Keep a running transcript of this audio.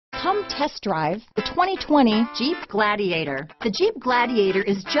Come test drive the 2020 Jeep Gladiator. The Jeep Gladiator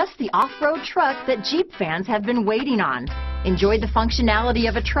is just the off-road truck that Jeep fans have been waiting on. Enjoy the functionality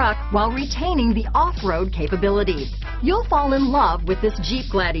of a truck while retaining the off-road capabilities. You'll fall in love with this Jeep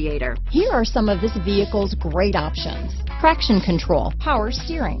Gladiator. Here are some of this vehicle's great options: traction control, power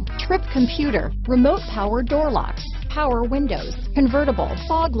steering, trip computer, remote power door locks, power windows, convertible,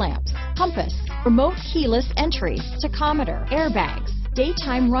 fog lamps, compass, remote keyless entry, tachometer, airbags,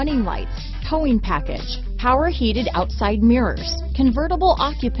 daytime running lights, towing package, power heated outside mirrors, convertible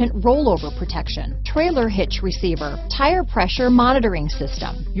occupant rollover protection, trailer hitch receiver, tire pressure monitoring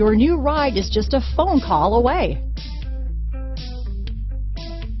system. Your new ride is just a phone call away.